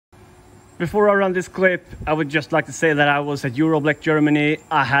Before I run this clip, I would just like to say that I was at Euroblack Germany.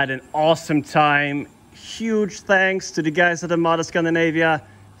 I had an awesome time. Huge thanks to the guys at the Mother Scandinavia.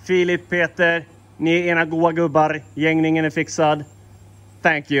 Filip, Peter, ni är ena goa gubbar. Gängningen är fixad.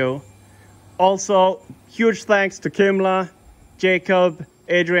 Thank you. Also, huge thanks to Kimla, Jacob,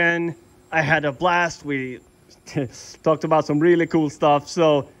 Adrian. I had a blast. We talked about some really cool stuff.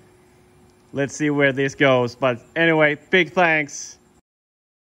 So let's see where this goes. But anyway, big thanks.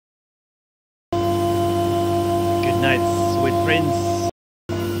 Good night, sweet friends.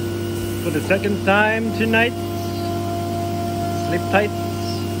 For the second time tonight, sleep tight,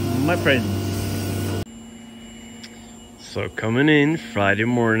 my friends. So coming in Friday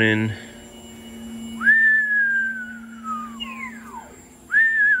morning.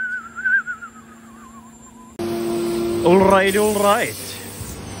 All right.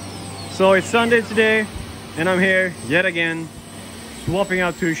 So it's Sunday today, and I'm here yet again, swapping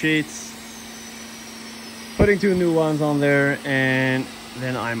out 2 sheets, putting 2 new ones on there, and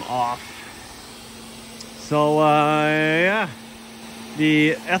then I'm off. So yeah,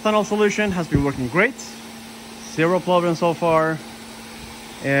 the ethanol solution has been working great. 0 problems so far.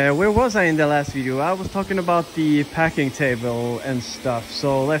 Where was I in the last video? I was talking about the packing table and stuff.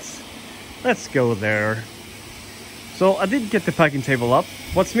 So let's go there. So I did get the packing table up.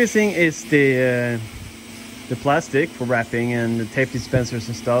 What's missing is the plastic for wrapping and the tape dispensers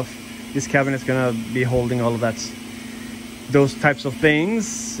and stuff. This cabinet is gonna be holding all of that, those types of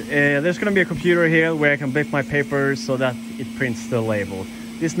things. There's gonna be a computer here where I can bake my papers so that it prints the label.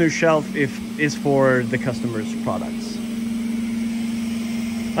 This new shelf is for the customer's products.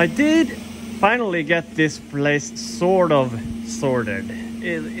 I did finally get this place sort of sorted.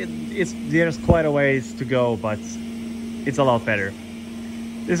 There's quite a ways to go, but it's a lot better.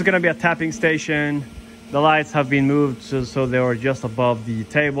 This is gonna be a tapping station. The lights have been moved so they are just above the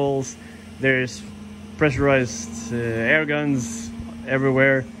tables. There's pressurized air guns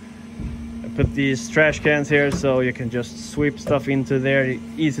everywhere. I put these trash cans here so you can just sweep stuff into there.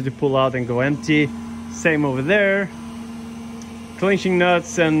 Easy to pull out and go empty. Same over there. Clinching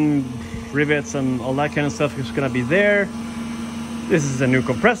nuts and rivets and all that kind of stuff is gonna be there. This is a new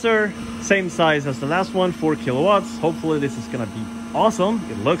compressor. Same size as the last one, 4 kilowatts. Hopefully this is gonna be awesome.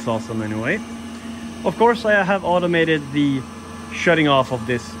 It looks awesome anyway. Of course, I have automated the shutting off of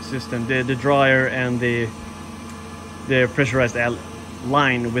this system, the dryer and the pressurized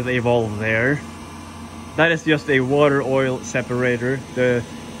line with a valve there. That is just a water oil separator. The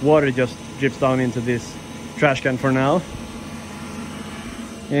water just drips down into this trash can for now.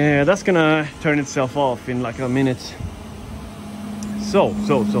 Yeah, that's gonna turn itself off in like a minute. So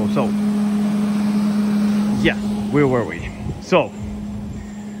yeah, where were we? So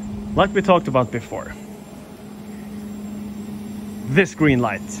like we talked about before, this green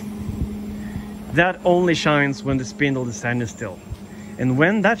light that only shines when the spindle is standing still, and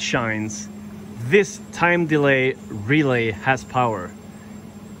when that shines, this time delay relay has power.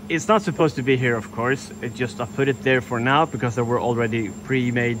 It's not supposed to be here, of course. I put it there for now because there were already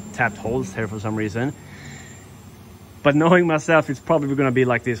pre-made tapped holes here for some reason. But knowing myself, it's probably gonna be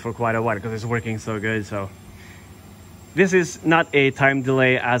like this for quite a while because it's working so good. So this is not a time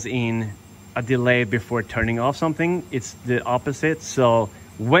delay as in a delay before turning off something. It's the opposite. So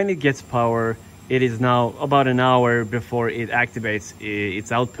when it gets power, it is now about an hour before it activates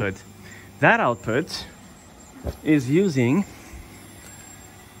its output. That output is using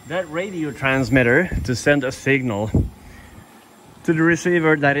that radio transmitter to send a signal to the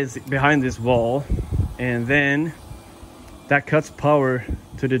receiver that is behind this wall, and then that cuts power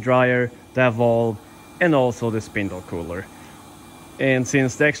to the dryer, that valve, and also the spindle cooler. And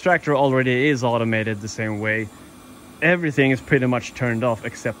since the extractor already is automated the same way, everything is pretty much turned off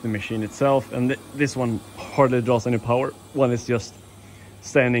except the machine itself, and this one hardly draws any power. One is just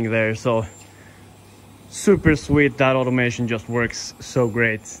standing there. So super sweet, that automation just works so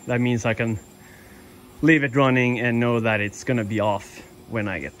great. That means I can leave it running and know that it's gonna be off when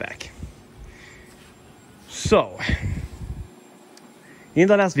I get back. So in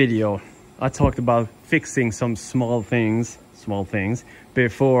the last video, I talked about fixing some small things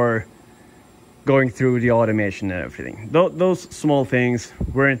before going through the automation and everything. Those small things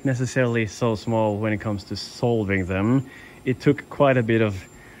weren't necessarily so small when it comes to solving them. It took quite a bit of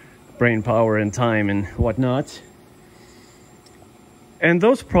brain power and time and whatnot. And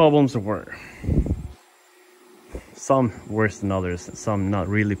those problems were some worse than others, some not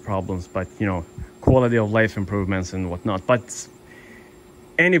really problems, but you know, quality of life improvements and whatnot. But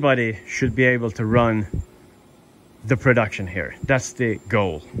anybody should be able to run the production here. That's the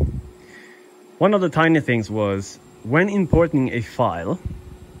goal. One of the tiny things was when importing a file,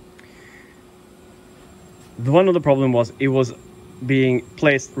 One of the problem was it was being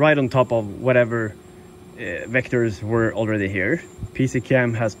placed right on top of whatever vectors were already here.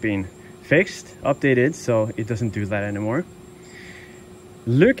 PCCam has been fixed, updated, so it doesn't do that anymore.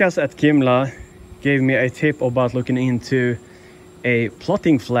 Lucas at Kimla gave me a tip about looking into a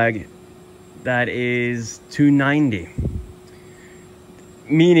plotting flag that is 290.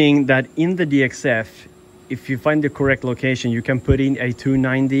 Meaning that in the DXF, if you find the correct location, you can put in a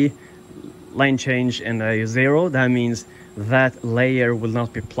 290 line change and a 0. That means that layer will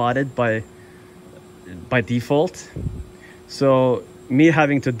not be plotted by default. So me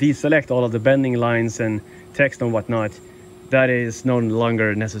having to deselect all of the bending lines and text and whatnot, that is no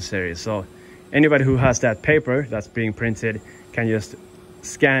longer necessary. So anybody who has that paper that's being printed can just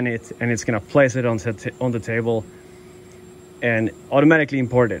scan it, and it's gonna place it on the table and automatically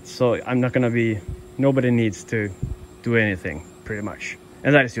import it. So nobody needs to do anything pretty much.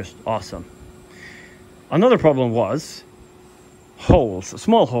 And that is just awesome. Another problem was holes,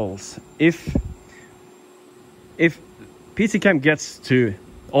 small holes. If PCCam gets to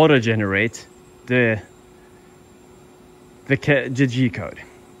auto-generate the G code,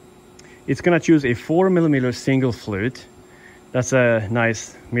 it's gonna choose a 4mm single flute. That's a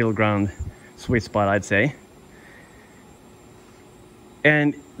nice middle ground sweet spot, I'd say.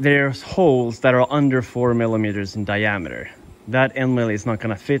 And there's holes that are under 4mm in diameter. That end mill is not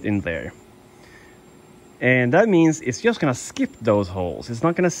gonna fit in there. And that means it's just gonna skip those holes. It's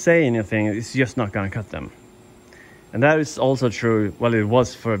not gonna say anything, it's just not gonna cut them. And that is also true, well, it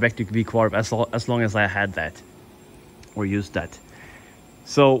was for Vectric V-Quarp as long as I had that, or used that.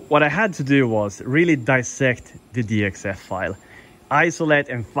 So what I had to do was really dissect the DXF file, isolate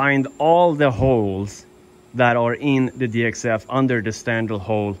and find all the holes that are in the DXF under the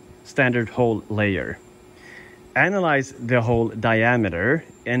standard hole layer. Analyze the hole diameter,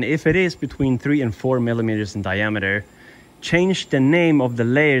 and if it is between 3 and 4mm in diameter, change the name of the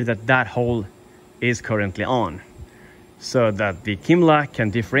layer that hole is currently on, so that the Kimla can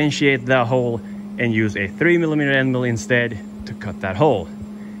differentiate that hole and use a 3mm end mill instead to cut that hole.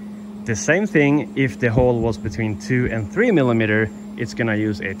 The same thing if the hole was between 2 and 3mm, it's gonna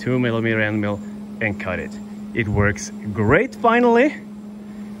use a 2mm end mill and cut it. It works great finally,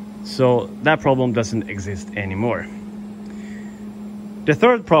 so that problem doesn't exist anymore. The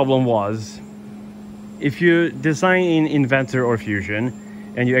third problem was, if you design in Inventor or Fusion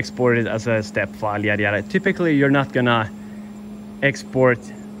and you export it as a step file, yada yada, typically you're not gonna export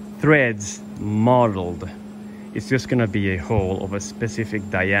threads modeled. It's just gonna be a hole of a specific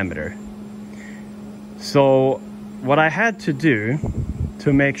diameter. So what I had to do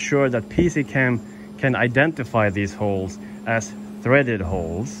to make sure that PCCam can identify these holes as threaded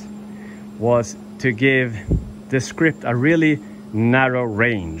holes was to give the script a really narrow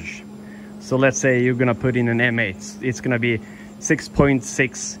range. So let's say you're gonna put in an M8, it's gonna be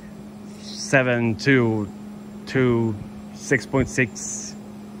 6.672 to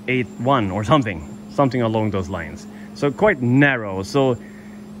 6.681 or something along those lines. So quite narrow, so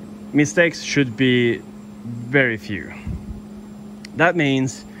mistakes should be very few. That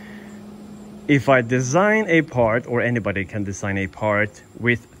means if I design a part, or anybody can design a part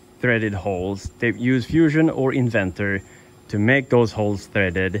with threaded holes, they use Fusion or Inventor to make those holes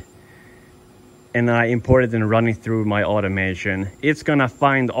threaded, and I import it and run it through my automation, it's gonna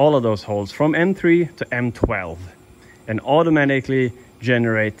find all of those holes from M3 to M12 and automatically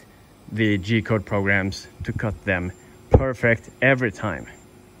generate the G-code programs to cut them perfect every time.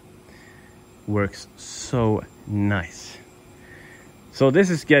 Works so nice. So this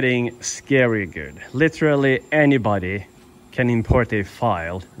is getting scary good. Literally anybody can import a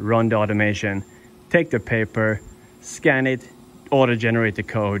file, run the automation, take the paper, scan it, auto-generate the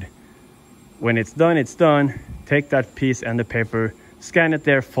code. When it's done, it's done. Take that piece and the paper, scan it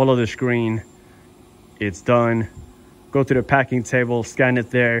there, follow the screen. It's done. Go to the packing table, scan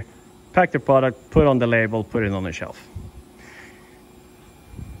it there, pack the product, put on the label, put it on the shelf.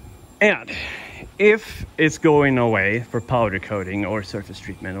 And if it's going away for powder coating or surface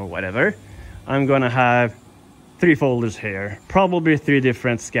treatment or whatever, I'm gonna have 3 folders here, probably 3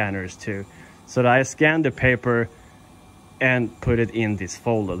 different scanners too, so that I scan the paper and put it in this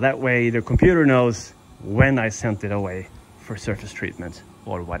folder. That way the computer knows when I sent it away for surface treatment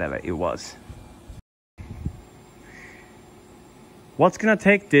or whatever it was. What's gonna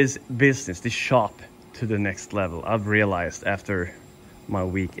take this business, this shop, to the next level, I've realized after my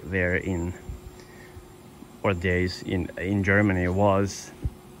week there days in Germany, was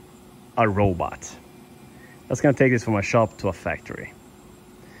a robot. That's gonna take this from a shop to a factory.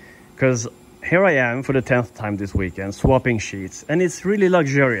 Because here I am for the 10th time this weekend, swapping sheets, and it's really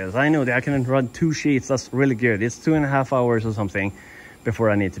luxurious. I know that I can run 2 sheets, that's really good. It's 2.5 hours or something before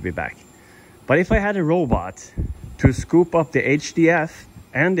I need to be back. But if I had a robot to scoop up the HDF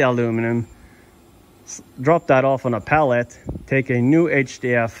and the aluminum, drop that off on a pallet, take a new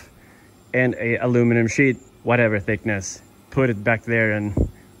HDF and a aluminum sheet, whatever thickness, put it back there and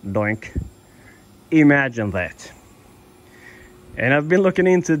doink. Imagine that. And I've been looking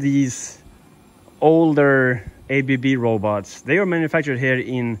into these older ABB robots. They are manufactured here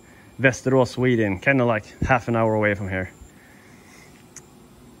in Västerås, Sweden, kind of like half an hour away from here.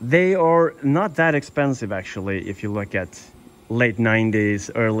 They are not that expensive actually if you look at late 90s,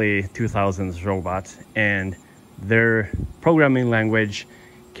 early 2000s robots, and their programming language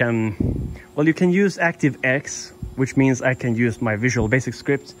can, well, you can use ActiveX, which means I can use my Visual Basic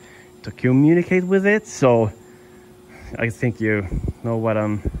script to communicate with it. So I think you know what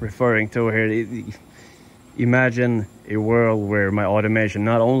I'm referring to here. Imagine a world where my automation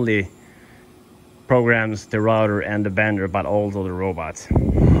not only programs the router and the bender, but also the robots.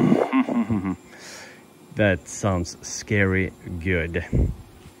 That sounds scary good.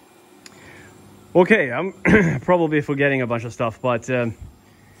 Okay, I'm probably forgetting a bunch of stuff, but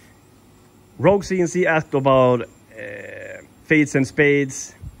Rogue CNC asked about fades and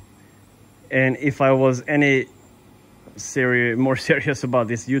spades, and if I was any more serious about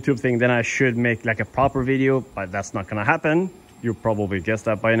this YouTube thing, then I should make like a proper video, but that's not gonna happen. You probably guessed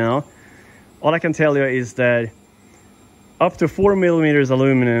that by now. All I can tell you is that up to 4mm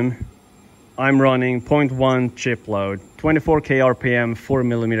aluminum, I'm running 0.1 chip load, 24k RPM,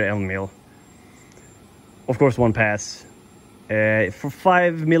 4mm L mill. Of course, 1 pass. For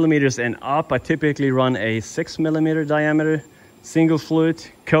 5mm and up, I typically run a 6mm diameter single flute,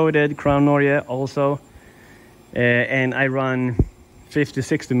 coated Crown Norge also. And I run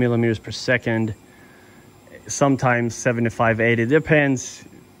 50-60mm per second, sometimes 75-80, depends.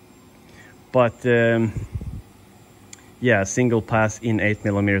 But yeah, single pass in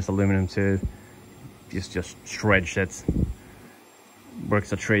 8mm aluminum to just shred it.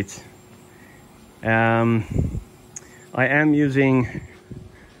 Works a treat. I am using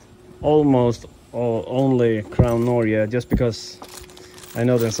almost only Crown Norge just because I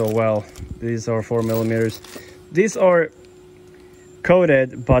know them so well. These are 4mm. These are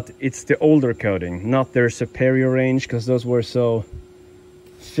coated, but it's the older coating, not their superior range, because those were so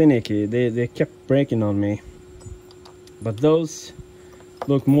finicky. They kept breaking on me. But those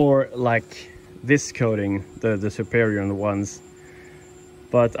look more like this coating, the superior ones.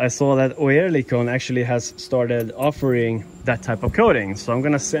 But I saw that Oerlikon actually has started offering that type of coating. So I'm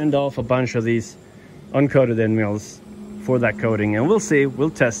gonna send off a bunch of these uncoated end mills for that coating, and we'll see, we'll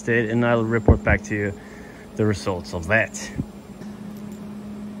test it, and I'll report back to you the results of that.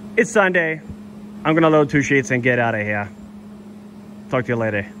 It's Sunday. I'm gonna load 2 sheets and get out of here. Talk to you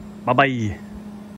later. Bye bye.